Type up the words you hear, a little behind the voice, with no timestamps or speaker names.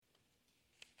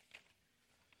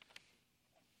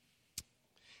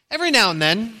Every now and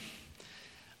then,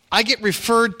 I get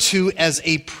referred to as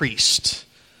a priest,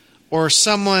 or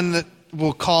someone that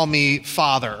will call me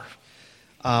father.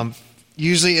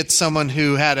 Usually it's someone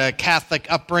who had a Catholic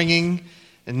upbringing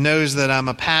and knows that I'm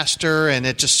a pastor, and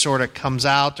it just sort of comes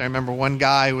out. I remember one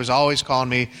guy who was always calling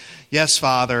me, "Yes,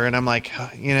 Father," and I'm like,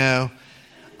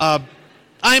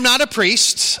 I'm not a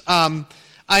priest.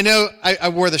 I know I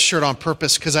wore this shirt on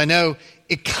purpose because I know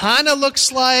it kind of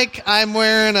looks like I'm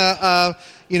wearing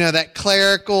that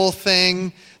clerical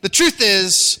thing. The truth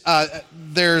is, I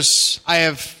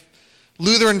have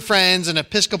Lutheran friends and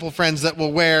Episcopal friends that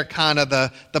will wear kind of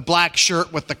the black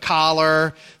shirt with the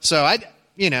collar. So I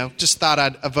just thought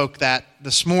I'd evoke that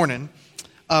this morning.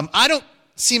 I don't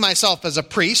see myself as a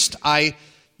priest. I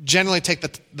generally take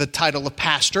the title of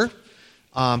pastor,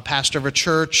 pastor of a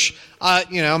church.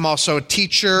 I'm also a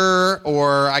teacher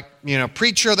or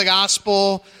preacher of the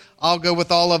gospel. I'll go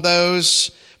with all of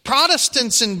those.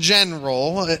 Protestants in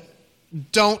general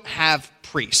don't have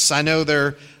priests. I know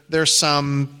there's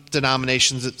some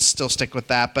denominations that still stick with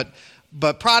that,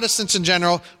 but Protestants in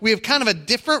general, we have kind of a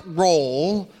different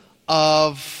role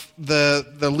of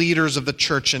the leaders of the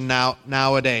church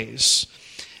nowadays.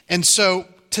 And so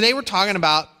today we're talking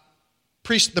about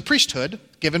the priesthood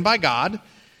given by God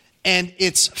and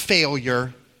its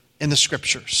failure in the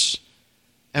scriptures.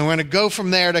 And we're going to go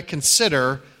from there to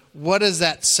consider, what does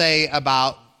that say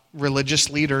about religious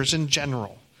leaders in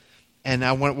general? And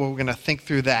we're going to think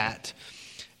through that.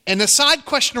 And the side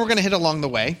question we're going to hit along the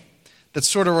way that's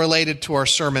sort of related to our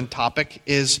sermon topic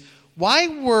is, why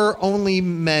were only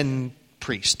men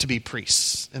priests to be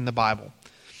priests in the Bible?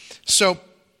 So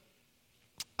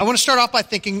I want to start off by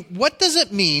thinking, what does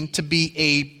it mean to be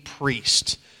a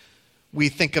priest? We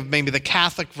think of maybe the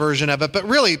Catholic version of it, but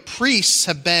really priests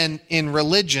have been in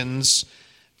religions,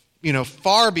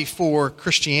 far before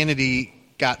Christianity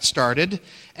got started.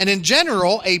 And in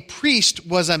general, a priest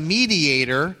was a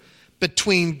mediator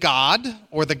between God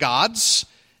or the gods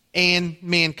and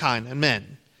mankind and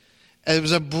men. It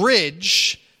was a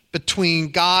bridge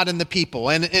between God and the people.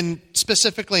 And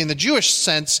specifically in the Jewish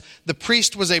sense, the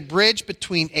priest was a bridge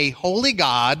between a holy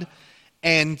God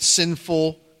and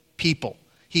sinful people.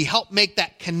 He helped make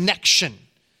that connection.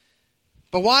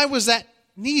 But why was that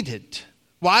needed?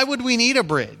 Why would we need a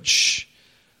bridge?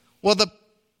 Well, the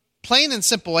plain and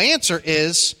simple answer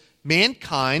is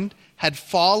mankind had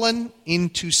fallen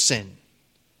into sin.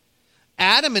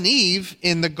 Adam and Eve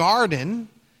in the garden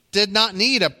did not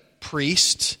need a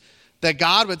priest that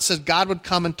God would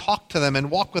come and talk to them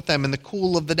and walk with them in the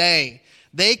cool of the day.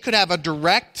 They could have a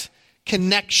direct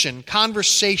connection,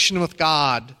 conversation with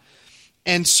God.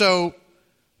 And so,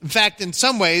 in fact, in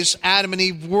some ways, Adam and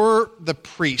Eve were the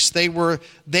priests. They were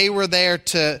there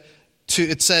to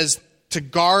it says, to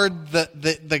guard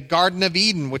the Garden of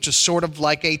Eden, which is sort of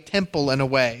like a temple in a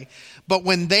way. But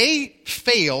when they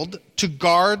failed to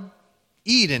guard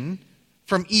Eden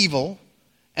from evil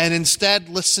and instead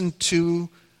listened to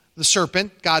the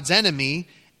serpent, God's enemy,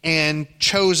 and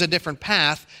chose a different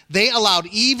path, they allowed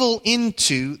evil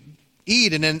into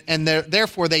Eden, and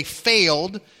therefore they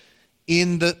failed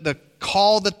in the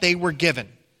call that they were given.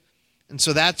 And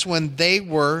so that's when they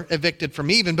were evicted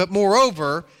from Eden. But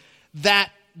moreover,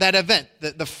 that event,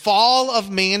 the fall of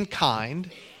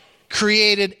mankind,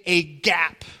 created a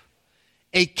gap,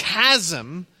 a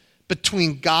chasm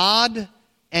between God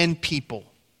and people.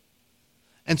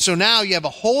 And so now you have a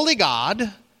holy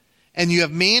God and you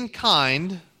have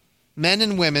mankind, men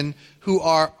and women, who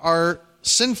are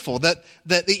sinful. That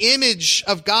the image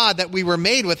of God that we were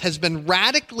made with has been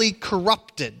radically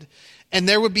corrupted. And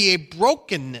there would be a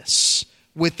brokenness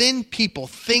within people,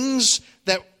 things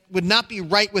that would not be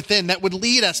right within, that would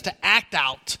lead us to act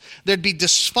out. There'd be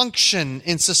dysfunction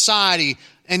in society.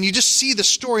 And you just see the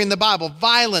story in the Bible,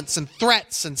 violence and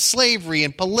threats and slavery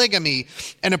and polygamy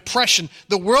and oppression.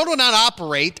 The world would not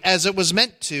operate as it was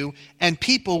meant to, and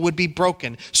people would be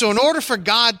broken. So in order for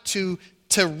God to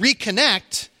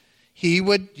reconnect, he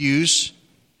would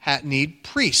need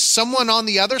priests, someone on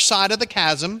the other side of the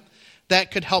chasm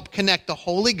that could help connect the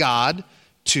holy God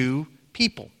to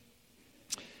people.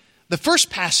 The first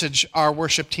passage our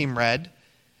worship team read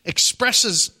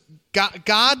expresses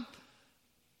God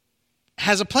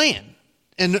has a plan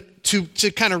and to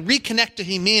kind of reconnect to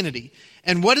humanity.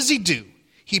 And what does he do?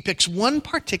 He picks one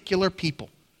particular people,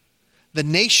 the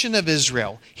nation of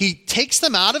Israel. He takes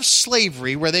them out of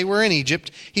slavery where they were in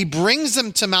Egypt. He brings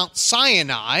them to Mount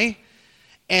Sinai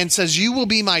and says, "You will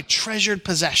be my treasured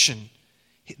possession."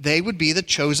 They would be the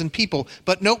chosen people.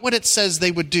 But note what it says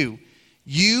they would do.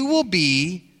 "You will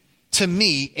be to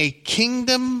me a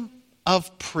kingdom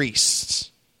of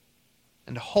priests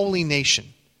and a holy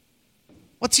nation."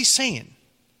 What's he saying?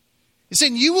 He's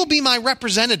saying, you will be my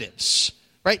representatives,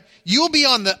 right? You'll be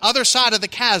on the other side of the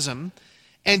chasm,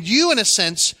 and you, in a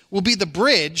sense, will be the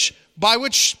bridge by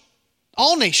which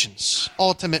all nations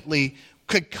ultimately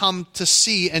could come to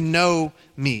see and know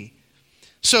me.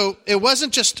 So it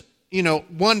wasn't just,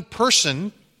 one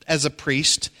person as a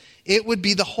priest. It would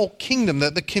be the whole kingdom,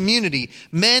 the community,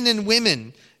 men and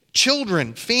women,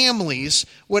 children, families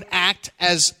would act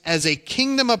as a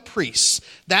kingdom of priests.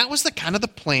 That was the kind of the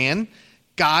plan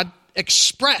God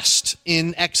expressed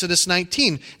in Exodus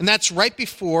 19. And that's right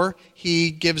before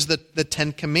he gives the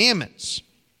Ten Commandments.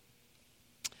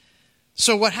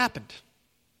 So what happened?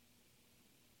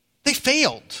 They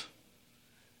failed.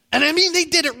 And they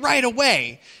did it right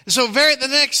away. So the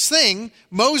next thing,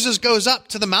 Moses goes up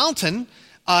to the mountain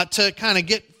to kind of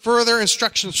get further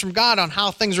instructions from God on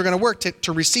how things are going to work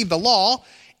to receive the law.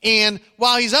 And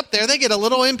while he's up there, they get a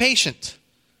little impatient.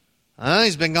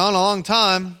 He's been gone a long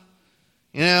time.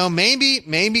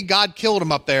 Maybe God killed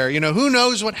him up there. Who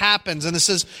knows what happens? And it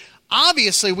says,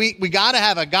 obviously, we got to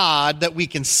have a God that we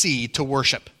can see to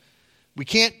worship. We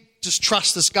can't just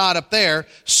trust this God up there.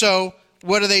 So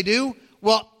what do?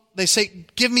 Well, they say,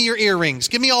 give me your earrings.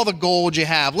 Give me all the gold you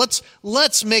have.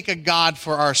 Let's make a God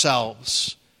for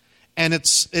ourselves. And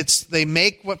they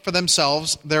make for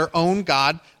themselves their own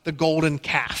God, the golden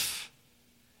calf.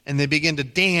 And they begin to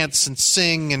dance and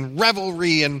sing and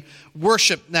revelry and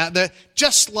worship. Now,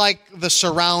 just like the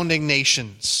surrounding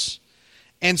nations.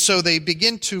 And so they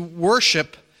begin to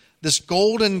worship this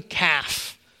golden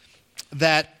calf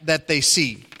that they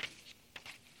see.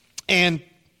 And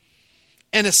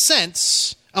in a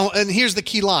sense, and here's the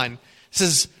key line. It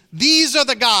says, these are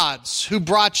the gods who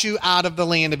brought you out of the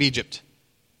land of Egypt.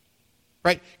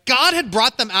 Right? God had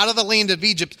brought them out of the land of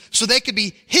Egypt so they could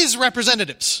be his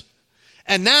representatives.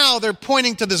 And now they're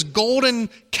pointing to this golden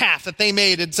calf that they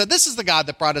made and said, this is the God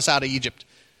that brought us out of Egypt.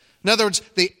 In other words,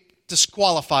 they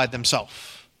disqualified themselves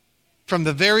from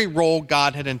the very role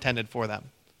God had intended for them.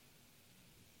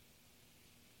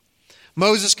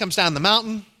 Moses comes down the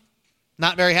mountain,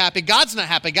 not very happy. God's not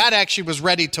happy. God actually was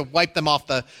ready to wipe them off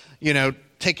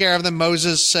take care of them.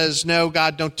 Moses says, no,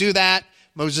 God, don't do that.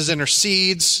 Moses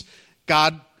intercedes.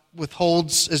 God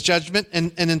withholds his judgment.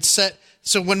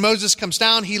 So when Moses comes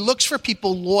down, he looks for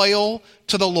people loyal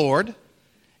to the Lord.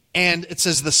 And it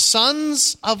says the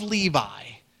sons of Levi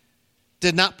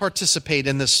did not participate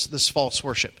in this false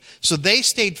worship. So they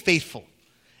stayed faithful.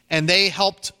 And they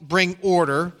helped bring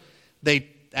order. They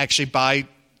actually, by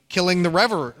killing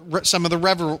some of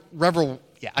the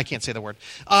I can't say the word.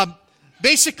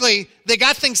 Basically, they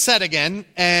got things set again.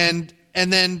 And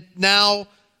then now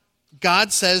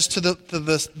God says to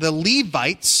the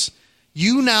Levites,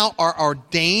 you now are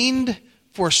ordained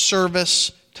for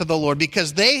service to the Lord.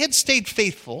 Because they had stayed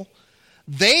faithful.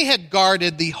 They had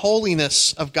guarded the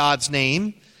holiness of God's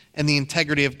name and the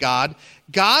integrity of God.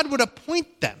 God would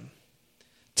appoint them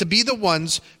to be the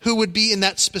ones who would be in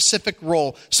that specific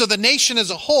role. So the nation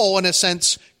as a whole, in a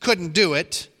sense, couldn't do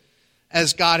it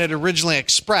as God had originally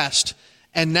expressed.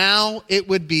 And now it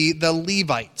would be the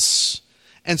Levites.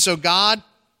 And so God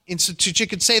institutes, you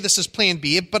could say this is plan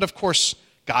B, but of course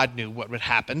God knew what would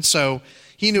happen. So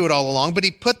he knew it all along, but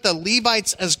he put the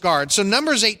Levites as guards. So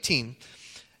Numbers 18,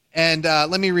 and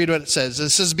let me read what it says.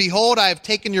 It says, behold, I have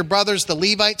taken your brothers, the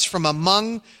Levites, from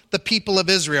among the people of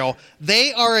Israel.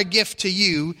 They are a gift to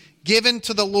you, given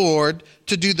to the Lord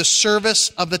to do the service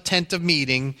of the tent of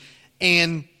meeting.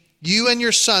 And you and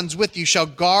your sons with you shall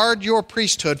guard your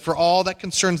priesthood for all that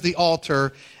concerns the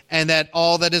altar and that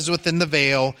all that is within the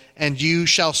veil, and you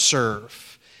shall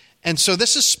serve. And so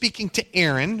this is speaking to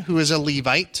Aaron, who is a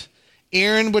Levite.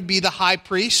 Aaron would be the high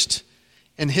priest,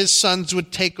 and his sons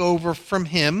would take over from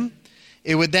him.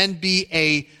 It would then be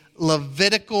a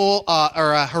Levitical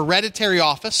or a hereditary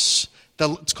office.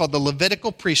 It's called the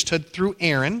Levitical priesthood through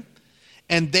Aaron.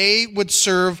 And they would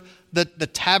serve the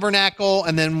tabernacle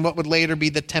and then what would later be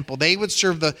the temple. They would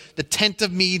serve the tent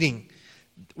of meeting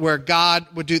where God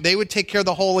would they would take care of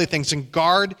the holy things and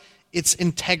guard its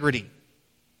integrity.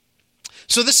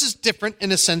 So this is different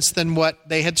in a sense than what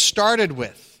they had started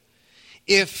with.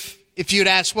 If you'd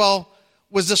ask, well,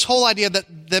 was this whole idea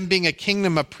that them being a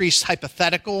kingdom of priests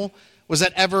hypothetical? Was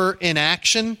that ever in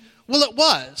action? Well, it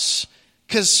was.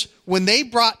 Because when they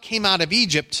came out of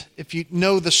Egypt, if you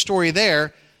know the story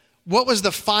there, what was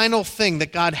the final thing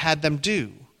that God had them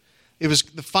do? It was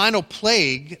the final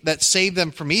plague that saved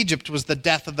them from Egypt was the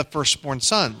death of the firstborn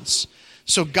sons.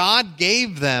 So God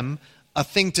gave them a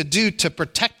thing to do to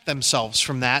protect themselves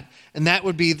from that, and that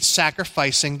would be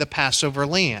sacrificing the Passover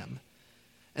lamb.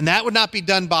 And that would not be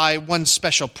done by one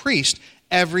special priest.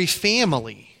 Every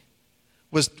family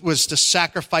was to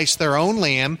sacrifice their own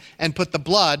lamb and put the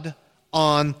blood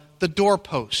on the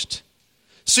doorpost.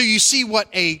 So you see what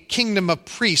a kingdom of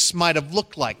priests might have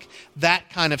looked like, that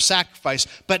kind of sacrifice.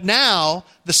 But now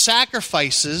the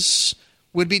sacrifices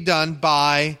would be done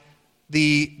by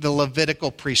the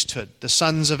Levitical priesthood. The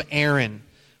sons of Aaron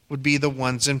would be the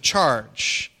ones in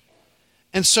charge.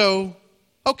 And so,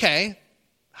 okay,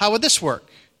 how would this work?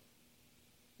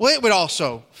 Well, it would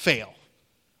also fail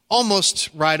almost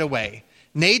right away.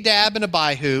 Nadab and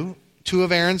Abihu, two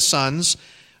of Aaron's sons,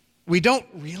 we don't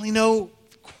really know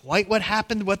quite what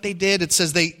happened, what they did. It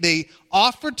says they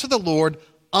offered to the Lord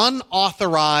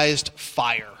unauthorized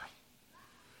fire.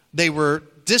 They were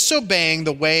disobeying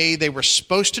the way they were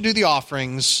supposed to do the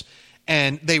offerings,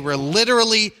 and they were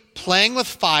literally playing with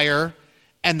fire,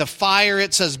 and the fire,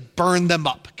 it says, burned them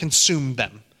up, consumed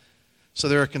them. So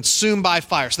they were consumed by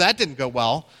fire. So that didn't go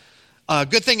well.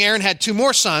 Good thing Aaron had two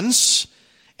more sons,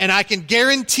 and I can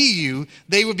guarantee you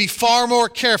they would be far more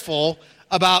careful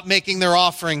about making their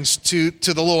offerings to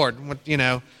the Lord.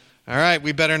 All right,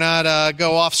 we better not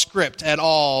go off script at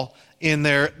all in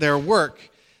their work.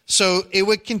 So it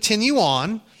would continue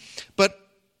on, but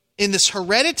in this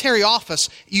hereditary office,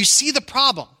 you see the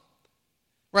problem,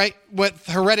 right? What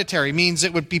hereditary means,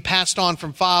 it would be passed on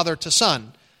from father to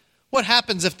son. What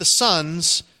happens if the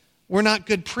sons were not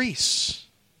good priests?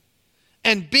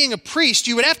 And being a priest,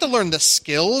 you would have to learn the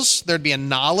skills. There'd be a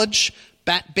knowledge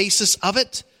basis of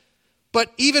it.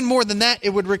 But even more than that,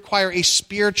 it would require a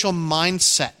spiritual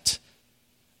mindset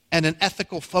and an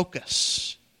ethical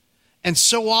focus. And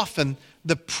so often,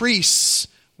 the priests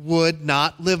would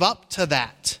not live up to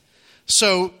that.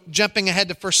 So, jumping ahead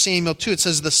to 1 Samuel 2, it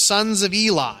says, the sons of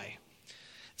Eli. It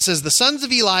says, the sons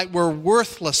of Eli were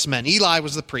worthless men. Eli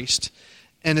was the priest.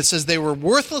 And it says they were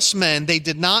worthless men. They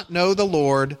did not know the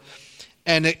Lord.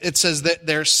 And it says that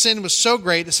their sin was so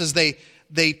great, it says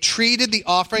they treated the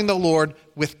offering of the Lord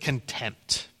with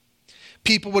contempt.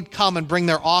 People would come and bring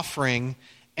their offering,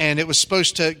 and it was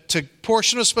supposed to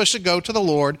portion was supposed to go to the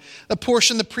Lord. The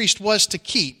portion the priest was to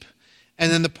keep,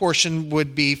 and then the portion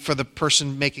would be for the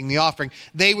person making the offering.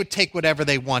 They would take whatever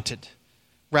they wanted,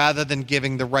 rather than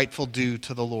giving the rightful due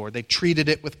to the Lord. They treated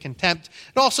it with contempt.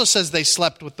 It also says they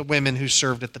slept with the women who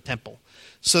served at the temple.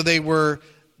 So they were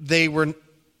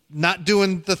not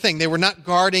doing the thing. They were not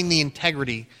guarding the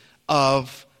integrity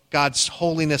of God's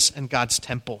holiness and God's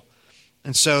temple.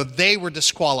 And so they were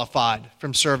disqualified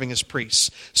from serving as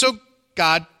priests. So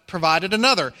God provided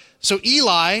another. So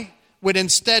Eli would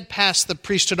instead pass the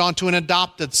priesthood on to an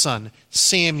adopted son,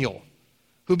 Samuel,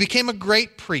 who became a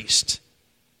great priest.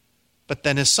 But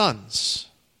then his sons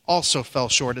also fell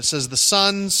short. It says the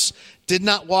sons did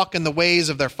not walk in the ways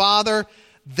of their father.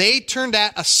 They turned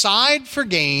aside for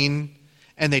gain,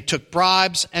 and they took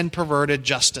bribes and perverted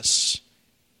justice.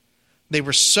 They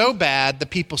were so bad, the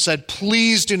people said,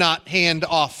 please do not hand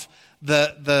off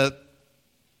the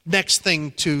next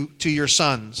thing to your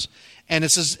sons. And it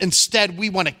says, instead, we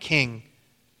want a king.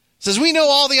 It says, we know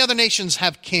all the other nations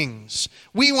have kings.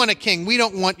 We want a king. We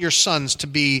don't want your sons to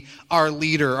be our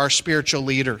leader, our spiritual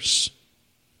leaders.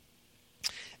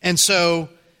 And so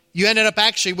you ended up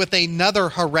actually with another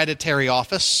hereditary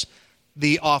office,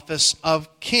 the office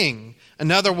of king.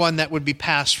 Another one that would be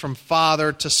passed from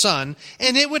father to son,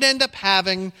 and it would end up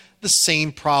having the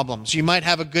same problems. You might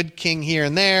have a good king here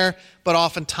and there, but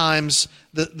oftentimes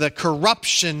the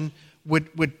corruption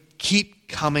would keep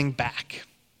coming back.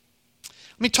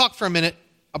 Let me talk for a minute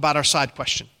about our side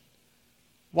question.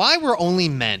 Why were only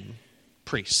men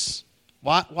priests?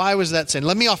 Why was that sin?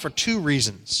 Let me offer two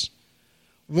reasons.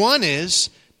 One is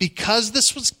because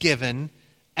this was given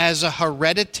as a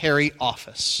hereditary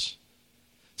office.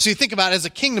 So you think about it, as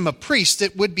a kingdom of priests,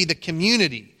 it would be the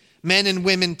community, men and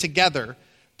women together,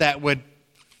 that would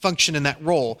function in that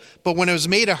role. But when it was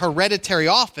made a hereditary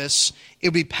office, it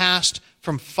would be passed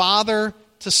from father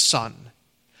to son.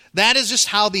 That is just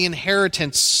how the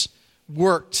inheritance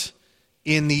worked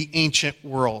in the ancient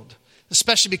world,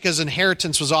 especially because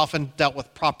inheritance was often dealt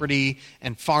with property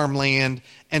and farmland.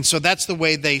 And so that's the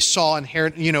way they saw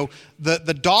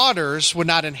the daughters would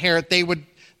not inherit. They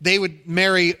would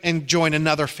marry and join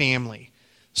another family.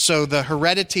 So the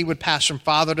heredity would pass from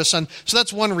father to son. So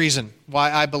that's one reason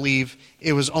why I believe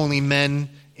it was only men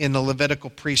in the Levitical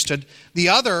priesthood. The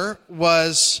other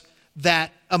was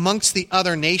that amongst the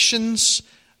other nations,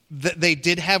 they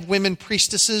did have women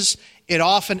priestesses. It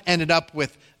often ended up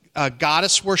with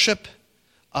goddess worship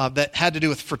that had to do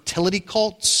with fertility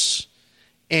cults.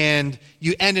 And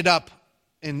you ended up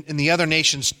in the other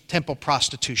nations, temple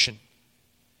prostitution.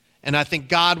 And I think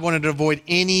God wanted to avoid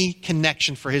any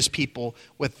connection for his people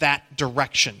with that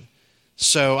direction.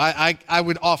 So I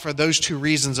would offer those two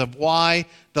reasons of why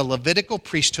the Levitical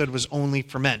priesthood was only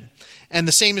for men. And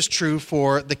the same is true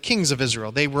for the kings of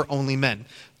Israel. They were only men.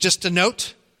 Just to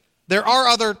note, there are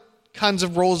other kinds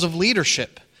of roles of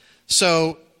leadership.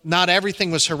 So not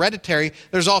everything was hereditary.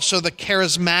 There's also the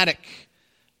charismatic,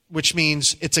 which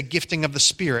means it's a gifting of the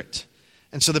Spirit.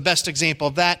 And so the best example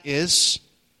of that is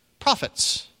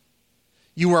prophets.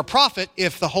 You were a prophet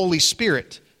if the Holy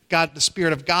Spirit, God, the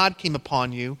Spirit of God came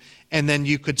upon you, and then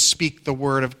you could speak the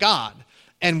word of God.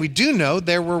 And we do know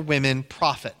there were women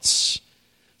prophets.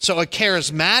 So a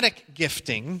charismatic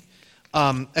gifting,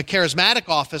 a charismatic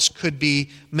office could be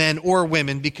men or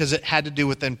women because it had to do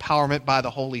with empowerment by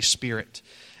the Holy Spirit.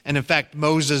 And in fact,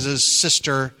 Moses'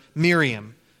 sister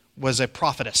Miriam was a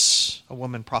prophetess, a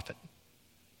woman prophet.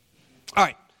 All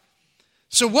right.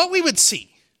 So what we would see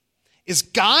is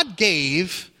God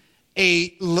gave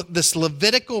this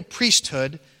Levitical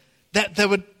priesthood that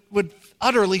would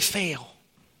utterly fail.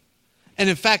 And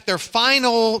in fact, their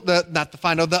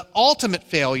the ultimate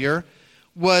failure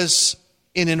was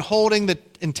in holding the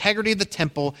integrity of the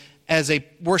temple as a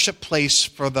worship place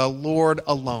for the Lord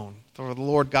alone, for the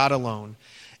Lord God alone.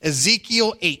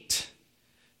 Ezekiel 8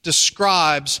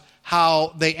 describes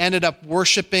how they ended up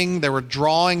worshiping. There were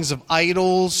drawings of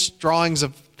idols, drawings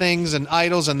of things and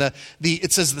idols, and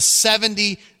it says the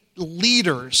 70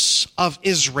 leaders of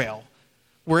Israel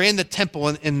were in the temple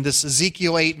in this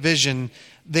Ezekiel 8 vision.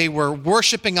 They were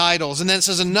worshiping idols. And then it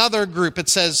says another group, it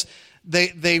says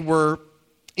they were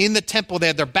in the temple. They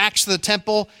had their backs to the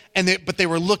temple, but they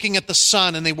were looking at the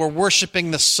sun, and they were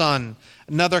worshiping the sun.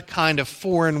 Another kind of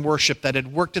foreign worship that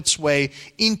had worked its way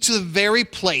into the very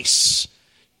place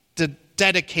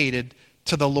dedicated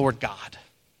to the Lord God.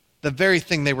 The very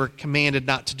thing they were commanded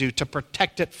not to do, to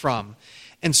protect it from.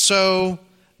 And so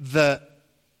the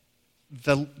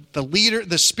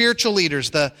spiritual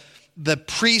leaders, the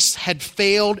priests had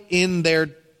failed in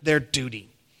their duty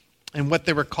and what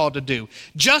they were called to do.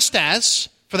 Just as,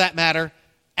 for that matter,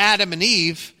 Adam and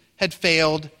Eve had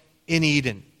failed in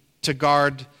Eden to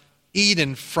guard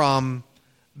Eden from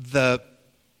the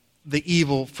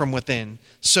evil from within.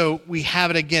 So we have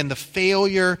it again, the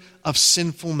failure of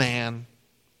sinful man.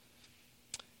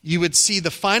 You would see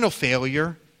the final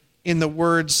failure in the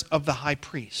words of the high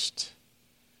priest.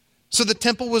 So the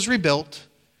temple was rebuilt,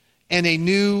 and a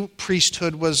new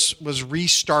priesthood was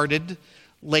restarted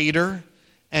later,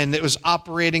 and it was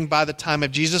operating by the time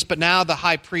of Jesus. But now the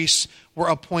high priests were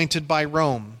appointed by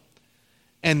Rome.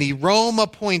 And the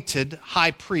Rome-appointed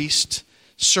high priest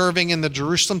serving in the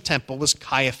Jerusalem temple was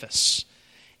Caiaphas.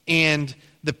 And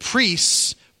the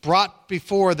priests brought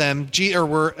before them,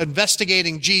 were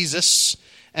investigating Jesus,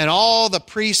 and all the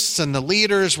priests and the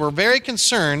leaders were very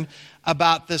concerned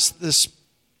about this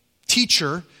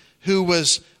teacher who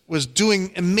was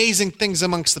doing amazing things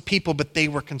amongst the people, but they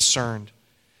were concerned.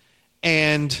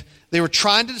 And they were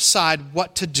trying to decide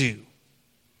what to do.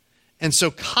 And so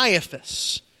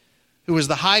Caiaphas, who was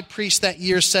the high priest that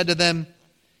year, said to them,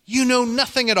 "You know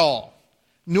nothing at all,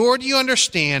 nor do you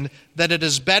understand that it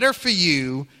is better for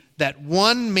you that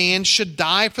one man should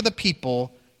die for the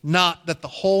people, not that the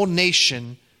whole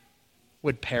nation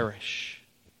would perish."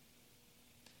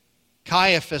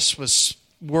 Caiaphas was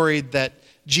worried that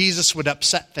Jesus would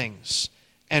upset things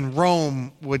and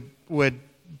Rome would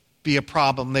be a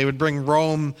problem. They would bring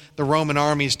the Roman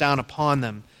armies down upon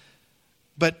them.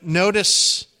 But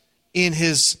notice in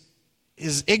his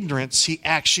ignorance, he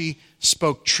actually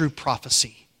spoke true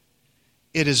prophecy.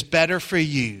 It is better for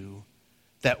you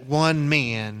that one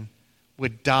man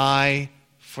would die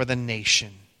for the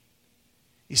nation.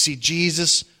 You see,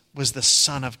 Jesus was the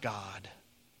Son of God.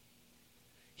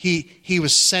 He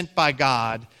was sent by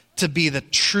God to be the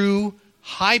true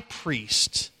high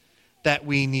priest that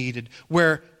we needed.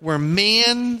 Where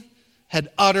man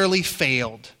had utterly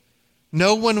failed,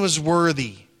 no one was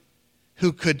worthy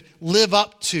who could live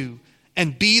up to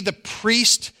and be the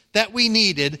priest that we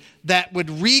needed that would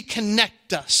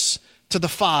reconnect us to the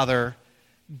Father.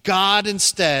 God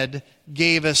instead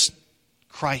gave us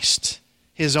Christ,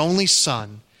 his only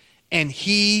Son, and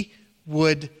he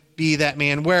would be that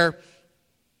man. Where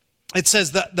it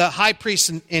says that the high priest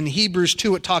in Hebrews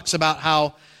 2, it talks about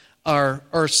how, or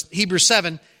Hebrews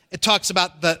 7, it talks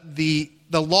about the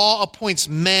law appoints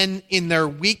men in their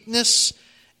weakness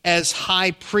as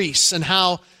high priests, and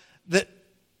how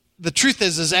the truth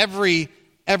is every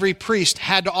priest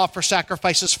had to offer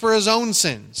sacrifices for his own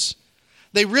sins.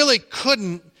 They really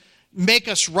couldn't make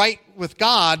us right with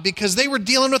God because they were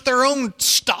dealing with their own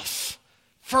stuff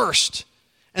first.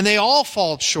 And they all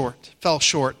fell short.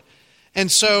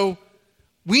 And so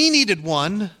we needed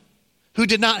one who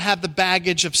did not have the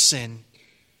baggage of sin.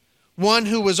 one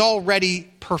who was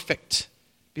already perfect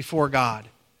before God.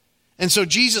 And so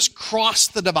Jesus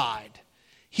crossed the divide.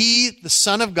 He, the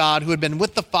Son of God, who had been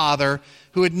with the Father,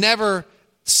 who had never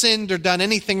sinned or done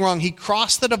anything wrong, he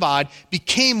crossed the divide,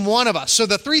 became one of us. So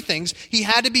the three things: he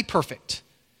had to be perfect,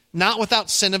 not without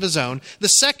sin of his own. The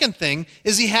second thing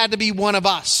is he had to be one of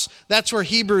us. That's where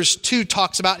Hebrews 2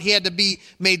 talks about he had to be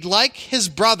made like his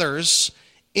brothers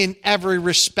in every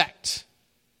respect.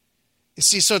 You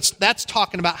see, so that's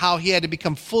talking about how he had to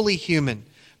become fully human.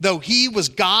 Though he was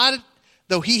God,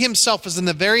 though he himself was in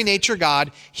the very nature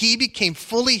God, he became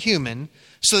fully human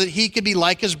so that he could be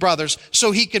like his brothers,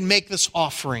 so he could make this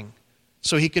offering,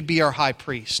 so he could be our high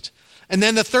priest. And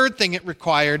then the third thing it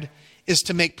required is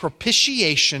to make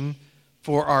propitiation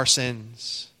for our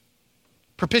sins.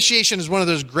 Propitiation is one of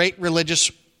those great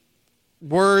religious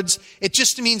words. It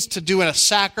just means to do a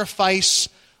sacrifice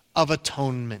of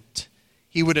atonement.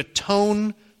 He would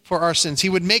atone for our sins. He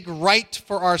would make right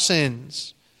for our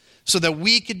sins so that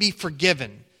we could be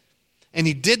forgiven. And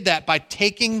he did that by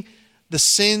taking the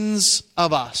sins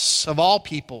of us, of all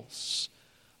peoples,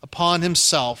 upon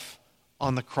himself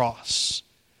on the cross.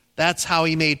 That's how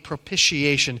he made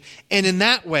propitiation. And in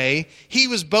that way, he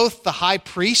was both the high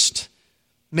priest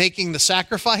making the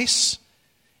sacrifice,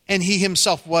 and he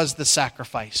himself was the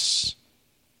sacrifice.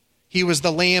 He was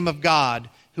the Lamb of God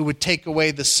who would take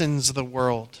away the sins of the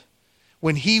world.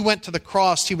 When he went to the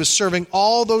cross, he was serving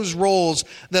all those roles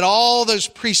that all those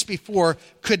priests before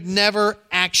could never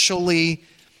actually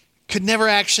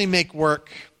make work.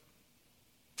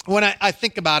 When I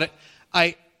think about it,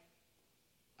 I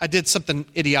did something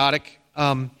idiotic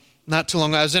not too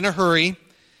long ago. I was in a hurry.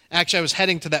 Actually, I was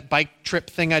heading to that bike trip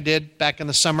thing I did back in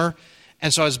the summer.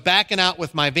 And so I was backing out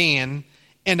with my van,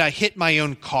 and I hit my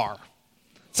own car.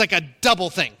 It's like a double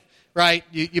thing, right?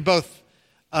 You both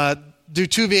do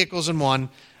two vehicles in one.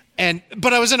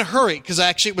 But I was in a hurry because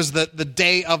actually it was the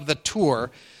day of the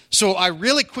tour. So I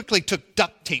really quickly took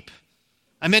duct tape.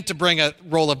 I meant to bring a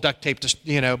roll of duct tape,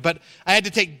 but I had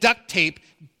to take duct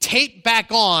tape back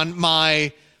on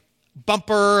my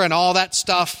bumper and all that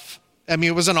stuff. I mean,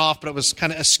 it wasn't off, but it was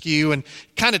kind of askew, and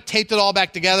kind of taped it all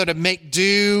back together to make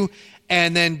do,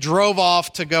 and then drove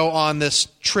off to go on this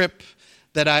trip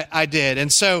that I did.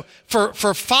 And so for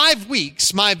 5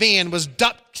 weeks, my van was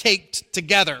duct taped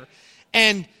together.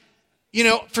 And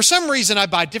for some reason, I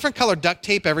buy different colored duct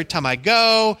tape every time I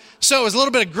go. So it was a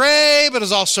little bit of gray, but it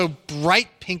was also bright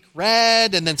pink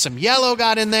red, and then some yellow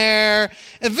got in there.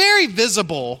 And very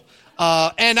visible.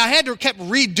 And I had to kept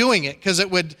redoing it because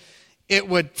it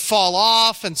would fall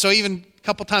off. And so even a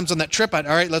couple times on that trip, all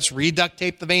right, let's re-duct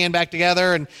tape the van back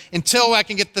together and until I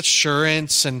can get the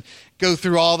insurance and go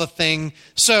through all the thing.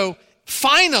 So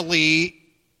finally,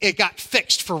 it got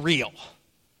fixed for real,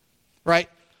 right?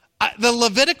 The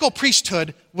Levitical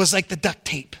priesthood was like the duct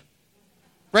tape,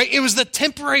 right? It was the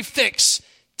temporary fix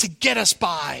to get us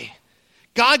by.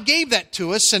 God gave that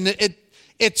to us, and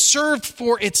it served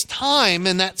for its time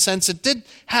in that sense. It did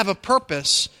have a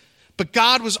purpose, but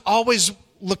God was always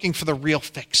looking for the real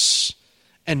fix.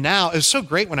 And now, it was so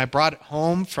great when I brought it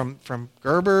home from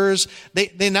Gerber's.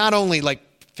 They not only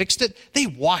fixed it, they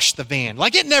washed the van.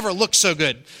 It never looked so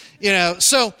good,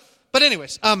 So, but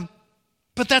anyways,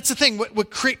 but that's the thing. What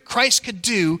Christ could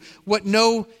do, what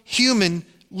no human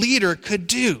leader could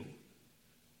do.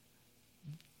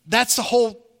 That's the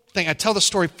whole thing. I tell the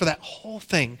story for that whole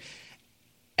thing.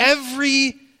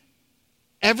 Every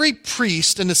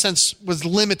priest, in a sense, was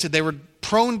limited. They were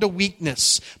prone to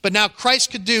weakness. But now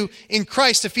Christ could do, in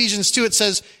Christ, Ephesians 2, it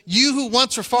says, you who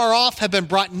once were far off have been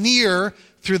brought near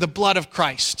through the blood of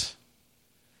Christ.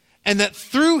 And that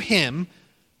through him,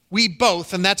 we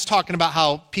both, and that's talking about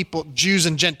how people, Jews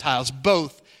and Gentiles,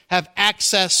 both have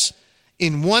access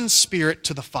in one spirit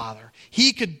to the Father.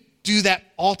 He could do that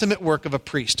ultimate work of a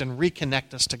priest and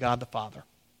reconnect us to God the Father.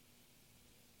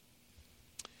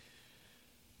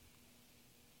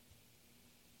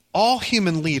 All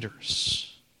human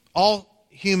leaders, all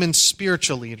human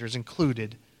spiritual leaders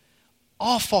included,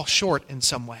 all fall short in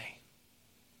some way.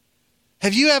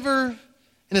 Have you ever,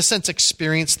 in a sense,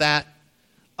 experienced that?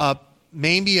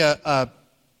 Maybe a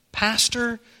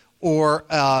pastor or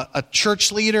a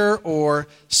church leader or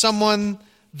someone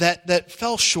that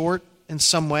fell short in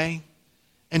some way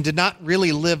and did not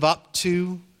really live up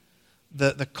to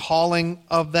the calling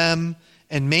of them,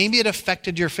 and maybe it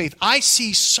affected your faith. I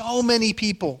see so many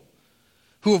people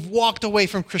who have walked away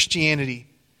from Christianity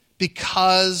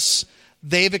because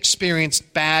they've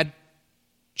experienced bad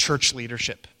church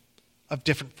leadership of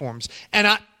different forms. And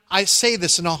I say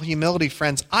this in all humility,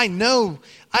 friends. I know,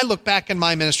 I look back in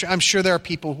my ministry, I'm sure there are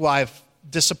people who I've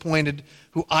disappointed,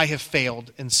 who I have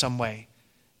failed in some way.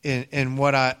 in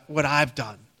what I've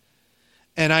done.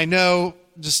 And I know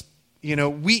just,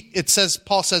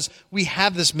 Paul says, we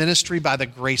have this ministry by the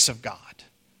grace of God.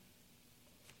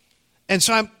 And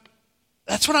so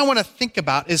that's what I want to think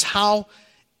about, is how,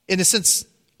 in a sense,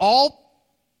 all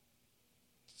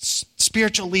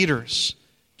spiritual leaders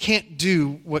can't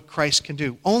do what Christ can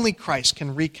do. Only Christ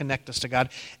can reconnect us to God.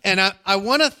 And I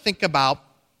want to think about,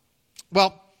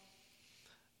 one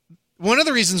of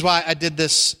the reasons why I did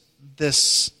this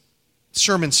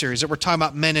sermon series that we're talking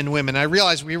about men and women, I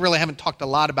realize we really haven't talked a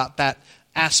lot about that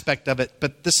aspect of it,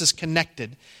 but this is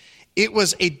connected. It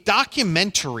was a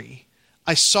documentary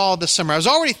I saw this summer. I was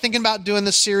already thinking about doing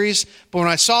this series, but when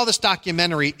I saw this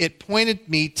documentary, it pointed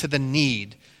me to the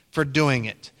need for doing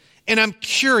it. And I'm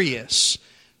curious,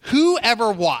 who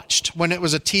ever watched, when it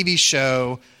was a TV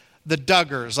show, The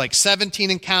Duggars, like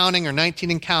 17 and Counting or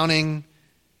 19 and Counting?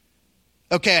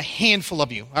 Okay, a handful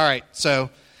of you. All right, so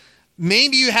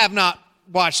maybe you have not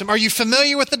watched them. Are you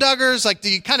familiar with The Duggars? Like, do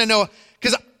you kind of know?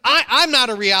 Because I'm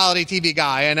not a reality TV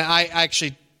guy, and I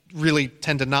actually really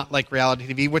tend to not like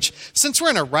reality TV, which, since we're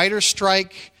in a writer's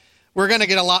strike, we're going to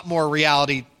get a lot more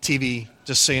reality TV,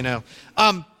 just so you know.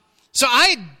 So I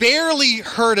had barely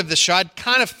heard of the show. I'd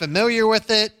kind of familiar with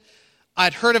it.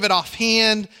 I'd heard of it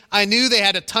offhand. I knew they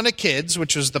had a ton of kids,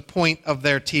 which was the point of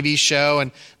their TV show,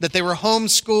 and that they were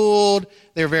homeschooled.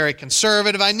 They were very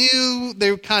conservative. I knew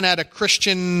they kind of had a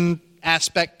Christian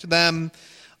aspect to them.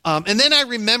 And then I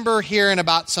remember hearing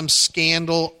about some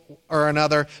scandal or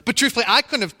another. But truthfully, I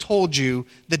couldn't have told you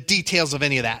the details of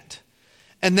any of that.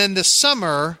 And then this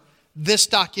summer, this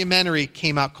documentary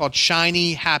came out called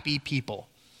Shiny Happy People.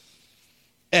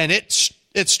 And it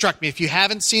struck me. If you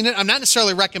haven't seen it, I'm not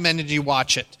necessarily recommending you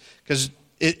watch it,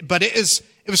 but it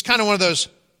was kind of one of those,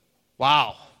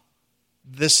 wow,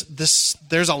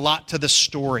 there's a lot to this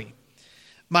story.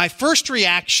 My first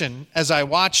reaction as I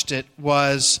watched it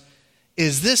was,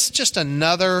 is this just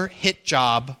another hit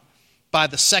job by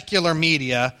the secular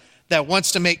media that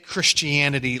wants to make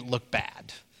Christianity look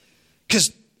bad?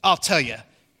 Because I'll tell you,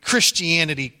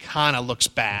 Christianity kind of looks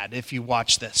bad if you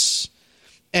watch this.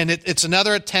 And it's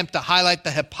another attempt to highlight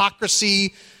the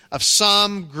hypocrisy of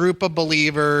some group of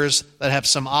believers that have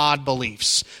some odd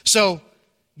beliefs. So,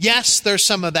 yes, there's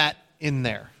some of that in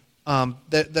there.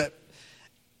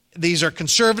 These are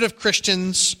conservative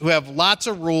Christians who have lots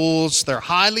of rules. They're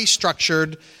highly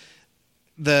structured.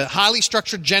 The highly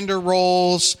structured gender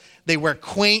roles. They wear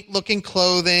quaint-looking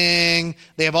clothing.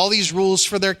 They have all these rules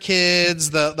for their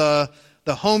kids, the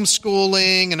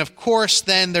homeschooling. And, of course,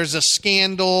 then there's a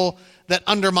scandal that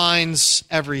undermines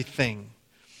everything.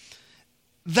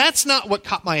 That's not what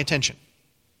caught my attention.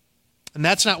 And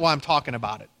that's not why I'm talking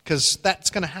about it, because that's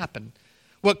going to happen.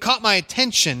 What caught my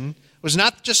attention was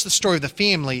not just the story of the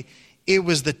family, it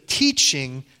was the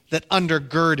teaching that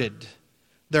undergirded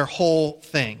their whole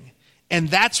thing. And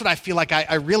that's what I feel like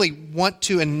I really want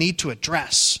to and need to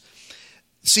address.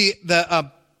 See,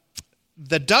 the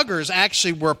Duggars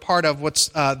actually were part of what's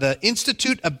the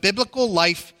Institute of Biblical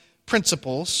Life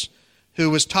Principles, who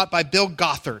was taught by Bill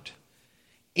Gothard.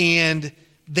 And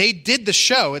they did the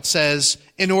show, it says,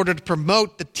 in order to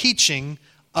promote the teaching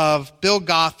of Bill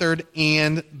Gothard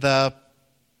and the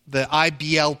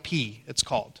IBLP, it's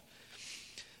called.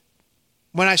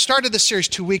 When I started this series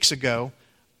 2 weeks ago,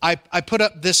 I put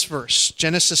up this verse,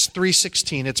 Genesis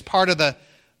 3:16. It's part of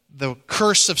the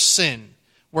curse of sin,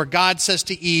 where God says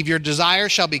to Eve, your desire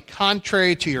shall be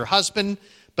contrary to your husband,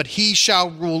 but he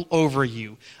shall rule over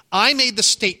you. I made the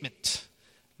statement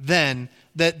then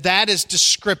that is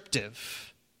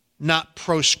descriptive, not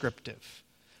proscriptive.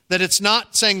 That it's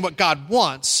not saying what God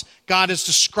wants. God is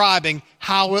describing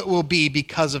how it will be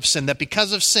because of sin. That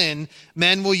because of sin,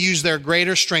 men will use their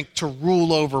greater strength to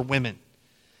rule over women.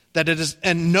 That it is,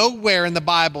 and nowhere in the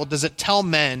Bible does it tell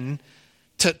men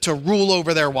to rule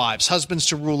over their wives, husbands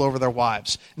to rule over their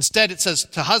wives. Instead, it says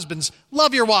to husbands,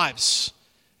 love your wives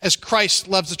as Christ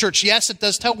loves the church. Yes, it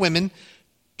does tell women,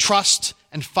 trust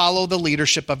and follow the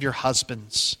leadership of your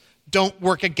husbands. Don't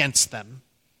work against them.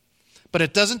 But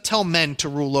it doesn't tell men to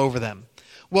rule over them.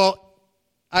 Well,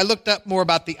 I looked up more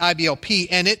about the IBLP,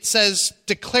 and it says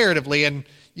declaratively, and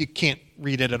you can't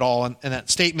read it at all in that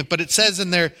statement, but it says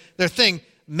in their thing,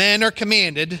 men are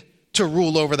commanded to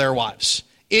rule over their wives.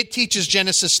 It teaches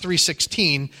Genesis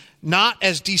 3:16, not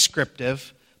as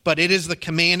descriptive, but it is the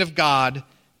command of God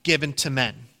given to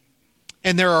men.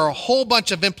 And there are a whole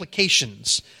bunch of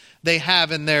implications they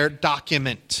have in their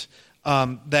document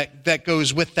that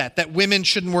goes with that women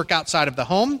shouldn't work outside of the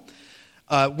home.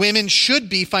 Women should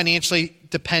be financially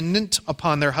dependent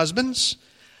upon their husbands.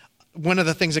 One of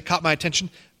the things that caught my attention,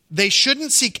 they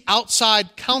shouldn't seek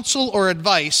outside counsel or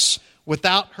advice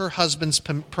without her husband's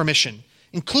permission,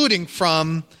 including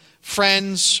from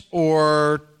friends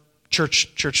or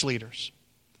church leaders.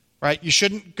 Right? You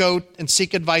shouldn't go and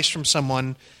seek advice from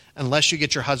someone unless you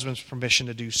get your husband's permission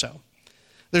to do so.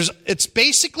 It's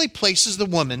basically places the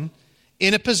woman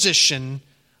in a position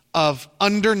of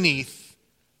underneath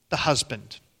the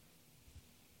husband.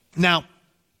 Now,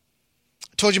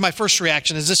 I told you my first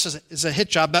reaction is this is a hit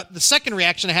job, but the second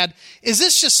reaction I had is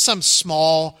this just some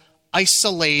small,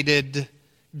 isolated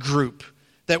group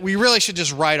that we really should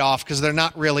just write off because they're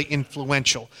not really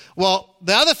influential. Well,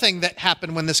 the other thing that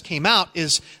happened when this came out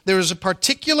is there was a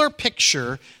particular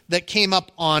picture that came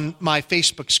up on my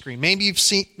Facebook screen. Maybe you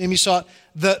saw it,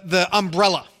 the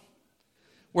umbrella,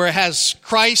 where it has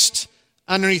Christ,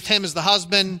 underneath him is the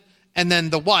husband, and then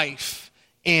the wife.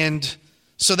 And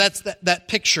so that's that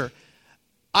picture.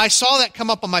 I saw that come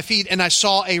up on my feed, and I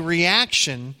saw a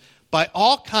reaction by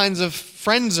all kinds of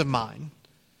friends of mine,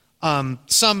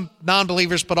 some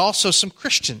non-believers, but also some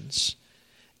Christians.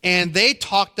 And they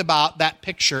talked about that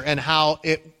picture and how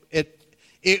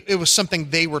it was something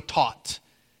they were taught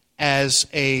as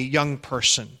a young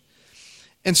person.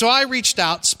 And so I reached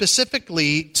out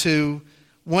specifically to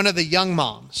one of the young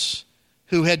moms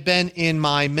who had been in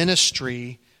my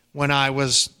ministry when I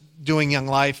was doing Young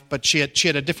Life, but she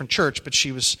had a different church, but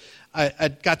I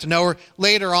got to know her.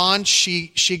 Later on,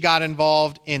 she got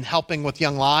involved in helping with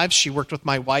Young Lives. She worked with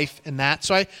my wife in that.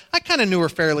 So I kind of knew her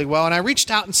fairly well, and I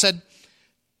reached out and said,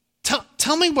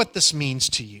 tell me what this means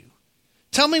to you.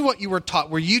 Tell me what you were taught.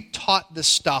 Were you taught this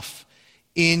stuff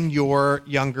in your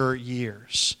younger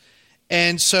years?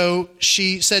 And so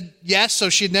she said yes, so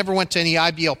she had never went to any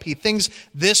IBLP things.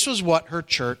 This was what her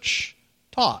church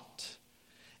taught.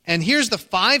 And here's the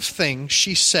 5 things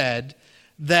she said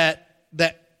that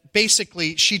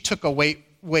basically she took away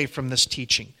from this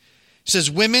teaching. She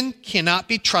says, women cannot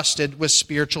be trusted with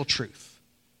spiritual truth.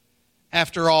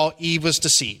 After all, Eve was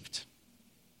deceived.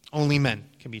 Only men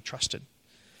can be trusted.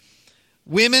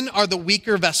 Women are the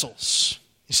weaker vessels.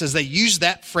 He says they use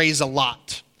that phrase a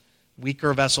lot.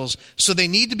 Weaker vessels. So they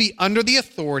need to be under the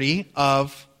authority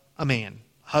of a man,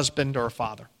 husband or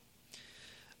father.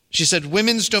 She said,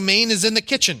 women's domain is in the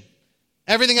kitchen.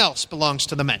 Everything else belongs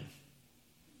to the men.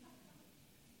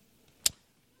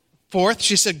 4th,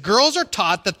 she said, girls are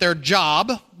taught that their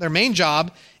main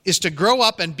job, is to grow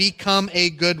up and become a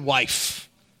good wife.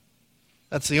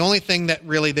 That's the only thing that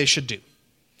really they should do.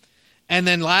 And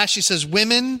then last, she says,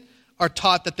 women are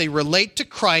taught that they relate to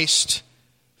Christ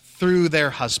through their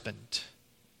husband.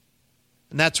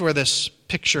 And that's where this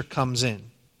picture comes in.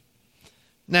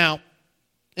 Now,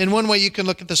 in one way, you can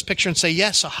look at this picture and say,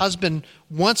 yes, a husband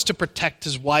wants to protect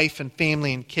his wife and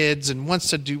family and kids and wants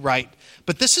to do right.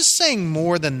 But this is saying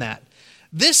more than that.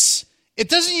 It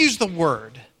doesn't use the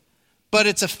word, but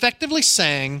it's effectively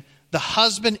saying the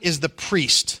husband is the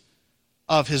priest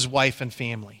of his wife and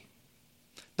family.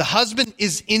 The husband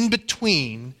is in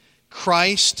between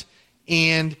Christ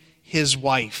and his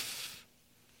wife.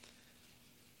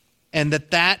 And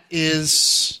that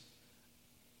is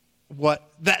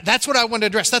that's what I want to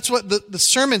address. That's what the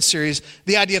sermon series,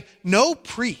 the idea of no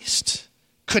priest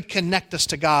could connect us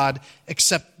to God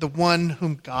except the one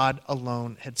whom God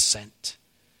alone had sent.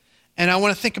 And I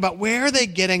want to think about, where are they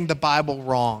getting the Bible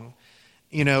wrong?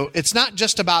 You know, it's not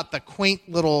just about the quaint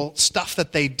little stuff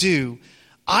that they do.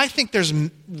 I think there's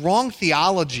wrong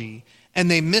theology and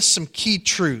they miss some key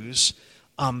truths.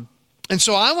 And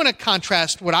so I want to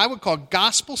contrast what I would call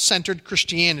gospel-centered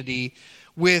Christianity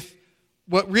with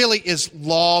what really is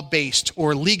law-based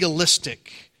or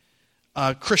legalistic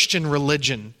Christian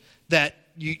religion that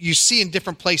you see in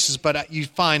different places, but you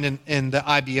find in the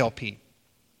IBLP.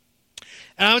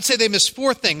 And I would say they miss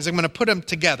 4 things. I'm going to put them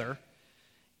together.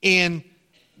 And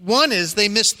one is they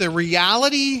miss the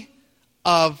reality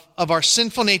of our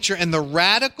sinful nature and the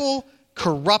radical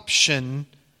corruption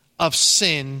of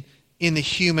sin in the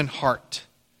human heart.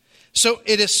 So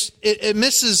it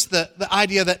misses the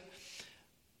idea that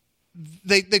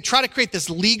they try to create this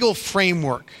legal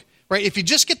framework, right? If you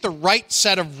just get the right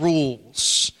set of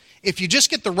rules, if you just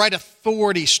get the right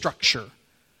authority structure,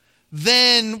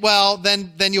 then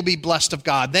you'll be blessed of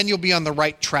God. Then you'll be on the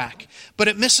right track. But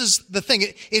it misses the thing.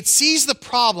 It sees the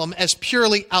problem as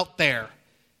purely out there.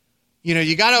 You know,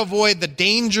 you got to avoid the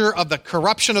danger of the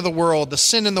corruption of the world, the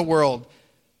sin in the world.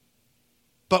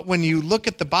 But when you look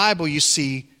at the Bible, you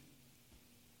see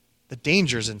the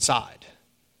danger's inside,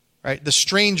 right? The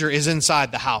stranger is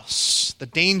inside the house. The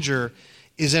danger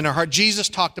is in our heart. Jesus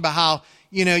talked about how,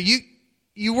 you know,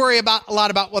 you worry a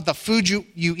lot about what the food you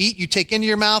eat, you take into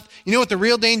your mouth. You know what the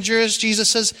real danger is,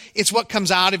 Jesus says? It's what comes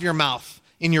out of your mouth.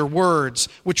 in your words,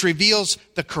 which reveals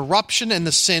the corruption and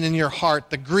the sin in your heart,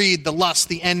 the greed, the lust,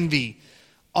 the envy,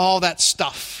 all that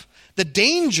stuff. The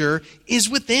danger is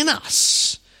within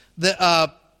us,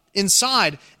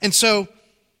 inside. And so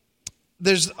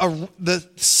the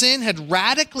sin had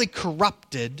radically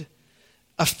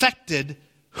affected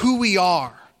who we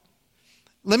are.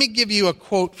 Let me give you a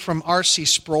quote from R.C.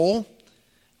 Sproul,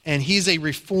 and he's a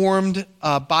Reformed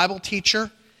Bible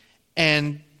teacher,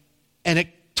 and it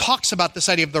talks about this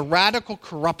idea of the radical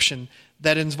corruption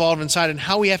that is involved inside and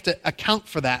how we have to account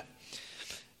for that.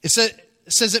 It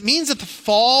says it means that the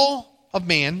fall of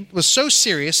man was so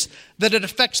serious that it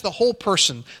affects the whole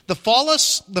person. The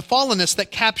fallenness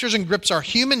that captures and grips our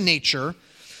human nature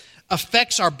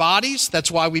affects our bodies.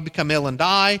 That's why we become ill and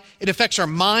die. It affects our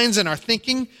minds and our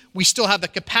thinking. We still have the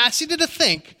capacity to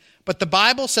think, but the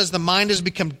Bible says the mind has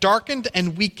become darkened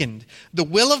and weakened. The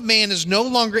will of man is no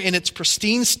longer in its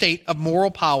pristine state of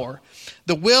moral power.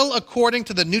 The will, according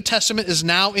to the New Testament, is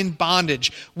now in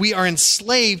bondage. We are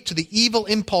enslaved to the evil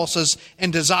impulses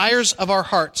and desires of our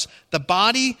hearts. The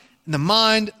body, the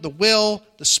mind, the will,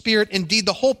 the spirit, indeed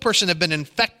the whole person have been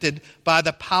infected by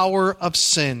the power of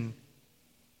sin.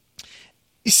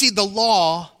 You see, the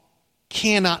law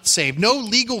cannot save. No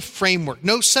legal framework,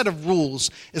 no set of rules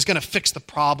is going to fix the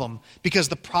problem because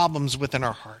the problem's within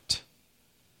our heart.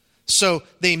 So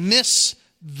they miss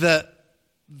the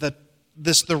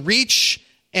reach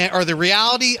or the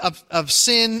reality of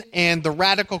sin and the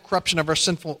radical corruption of our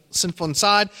sinful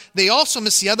inside. They also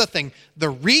miss the other thing, the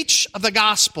reach of the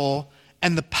gospel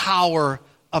and the power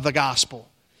of the gospel.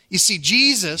 You see,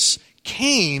 Jesus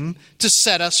came to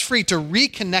set us free, to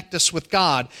reconnect us with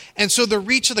God. And so the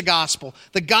reach of the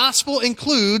gospel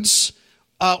includes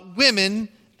women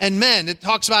and men. It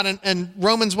talks about in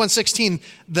Romans 1:16,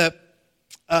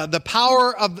 the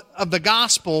power of the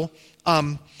gospel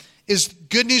is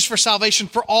good news for salvation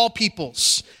for all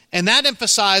peoples. And that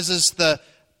emphasizes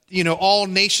all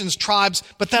nations, tribes,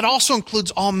 but that also includes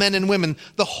all men and women.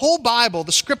 The whole Bible,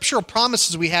 the scriptural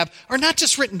promises we have, are not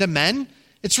just written to men.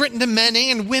 It's written to men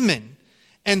and women.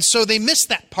 And so they miss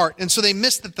that part. And so they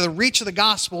miss that the reach of the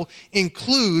gospel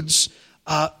includes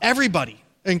everybody,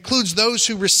 includes those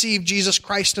who receive Jesus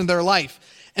Christ in their life.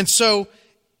 And so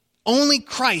only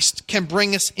Christ can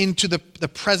bring us into the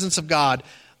presence of God.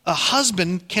 A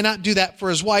husband cannot do that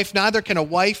for his wife. Neither can a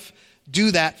wife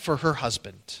do that for her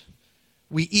husband.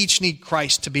 We each need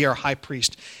Christ to be our high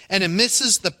priest. And it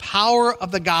misses the power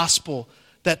of the gospel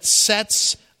that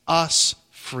sets us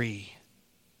free,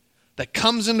 that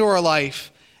comes into our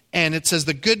life, and it says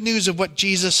the good news of what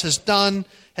Jesus has done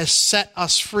has set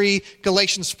us free.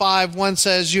 Galatians 5:1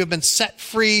 says, you have been set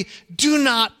free. Do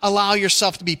not allow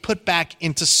yourself to be put back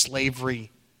into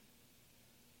slavery.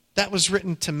 That was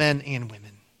written to men and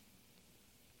women.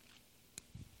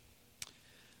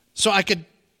 So I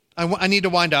need to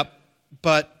wind up,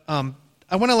 but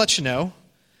I want to let you know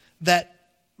that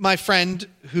my friend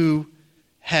who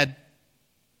had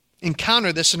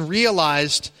encountered this and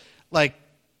realized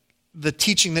the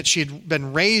teaching that she had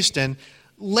been raised in,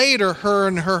 later her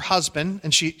and her husband,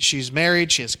 and she's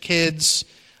married, she has kids,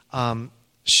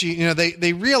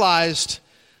 they realized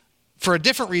for a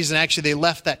different reason, actually, they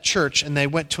left that church and they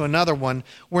went to another one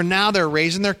where now they're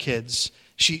raising their kids.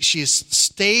 She's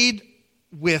stayed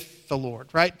with the Lord,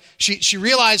 right? She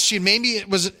realized she maybe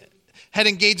had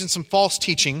engaged in some false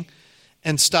teaching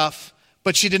and stuff,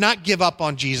 but she did not give up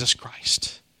on Jesus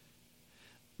Christ.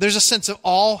 There's a sense of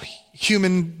all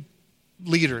human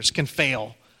leaders can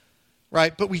fail,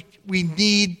 right? But we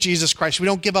need Jesus Christ. We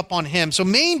don't give up on him. So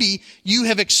maybe you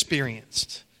have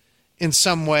experienced in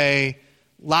some way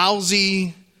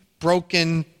lousy,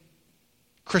 broken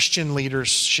Christian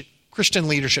leadership,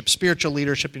 spiritual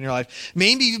leadership in your life.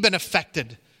 Maybe you've been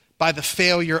affected by the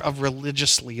failure of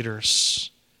religious leaders.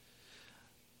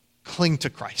 Cling to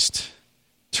Christ.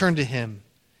 Turn to him.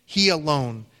 He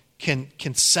alone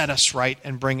can set us right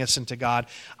and bring us into God.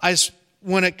 I just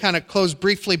want to kind of close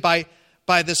briefly by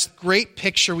this great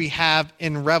picture we have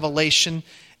in Revelation,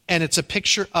 and it's a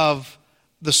picture of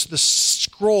the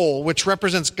scroll, which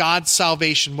represents God's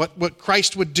salvation. What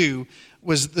Christ would do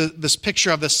was this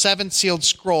picture of the seven-sealed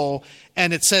scroll,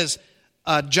 and it says,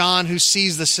 John, who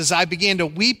sees this, says, I began to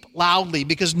weep loudly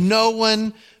because no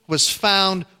one was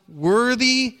found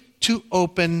worthy to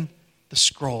open the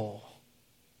scroll.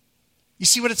 You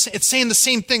see what it's saying? The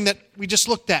same thing that we just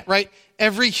looked at, right?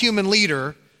 Every human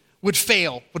leader would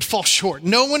fail, would fall short.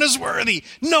 No one is worthy.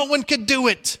 No one could do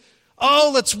it.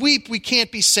 Oh, let's weep. We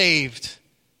can't be saved.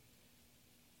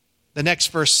 The next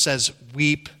verse says,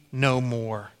 weep no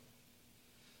more.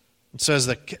 And so as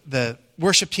the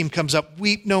worship team comes up,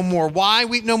 weep no more. Why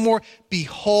weep no more?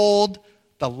 Behold,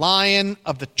 the Lion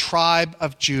of the tribe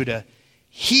of Judah.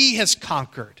 He has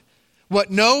conquered. What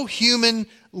no human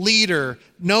leader,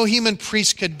 no human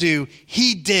priest could do,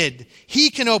 he did.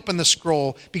 He can open the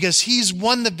scroll because he's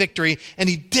won the victory, and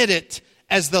he did it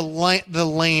as the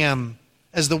Lamb,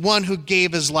 as the one who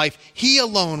gave his life. He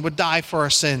alone would die for our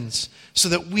sins so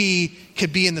that we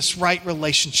could be in this right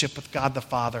relationship with God the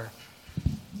Father.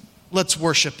 Let's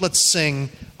worship. Let's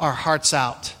sing our hearts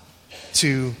out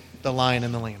to the Lion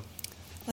and the Lamb.